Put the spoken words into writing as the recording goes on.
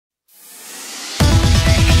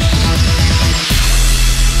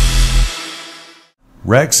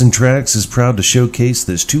Racks and Tracks is proud to showcase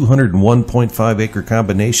this 201.5-acre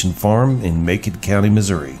combination farm in Macon County,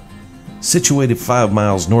 Missouri. Situated 5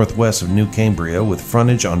 miles northwest of New Cambria with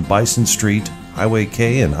frontage on Bison Street, Highway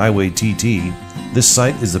K and Highway TT, this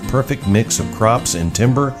site is the perfect mix of crops and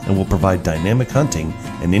timber and will provide dynamic hunting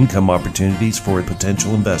and income opportunities for a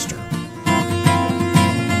potential investor.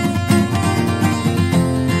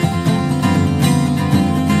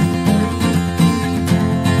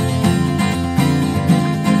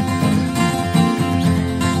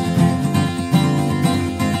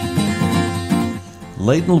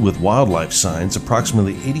 Laden with wildlife signs,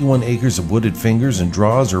 approximately 81 acres of wooded fingers and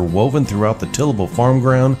draws are woven throughout the tillable farm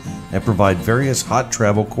ground and provide various hot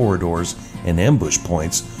travel corridors and ambush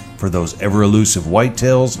points for those ever-elusive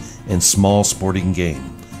whitetails and small sporting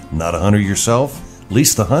game. Not a hunter yourself?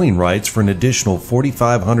 Lease the hunting rights for an additional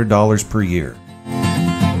 $4,500 per year.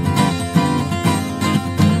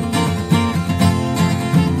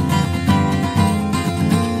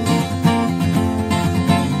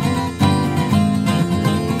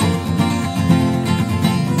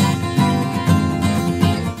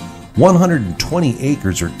 "120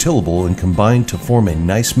 acres are tillable and combined to form a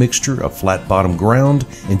nice mixture of flat bottom ground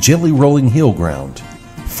and gently rolling hill ground.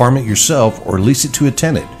 Farm it yourself or lease it to a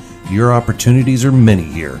tenant. Your opportunities are many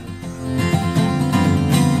here."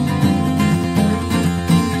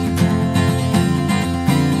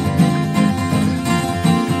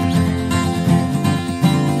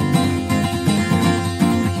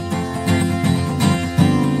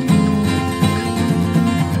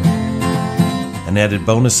 An added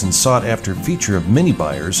bonus and sought-after feature of many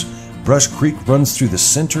buyers, Brush Creek runs through the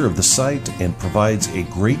center of the site and provides a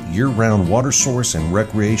great year-round water source and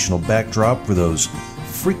recreational backdrop for those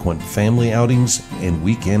frequent family outings and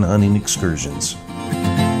weekend hunting excursions.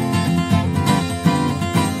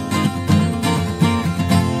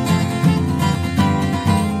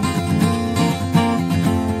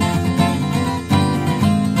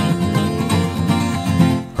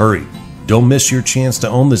 Hurry! Don't miss your chance to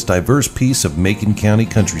own this diverse piece of Macon County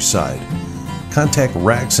countryside. Contact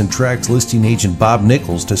Racks and Tracks listing agent Bob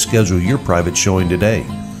Nichols to schedule your private showing today.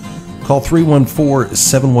 Call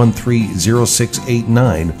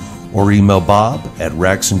 314-713-0689 or email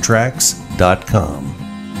bob@racksandtracks.com.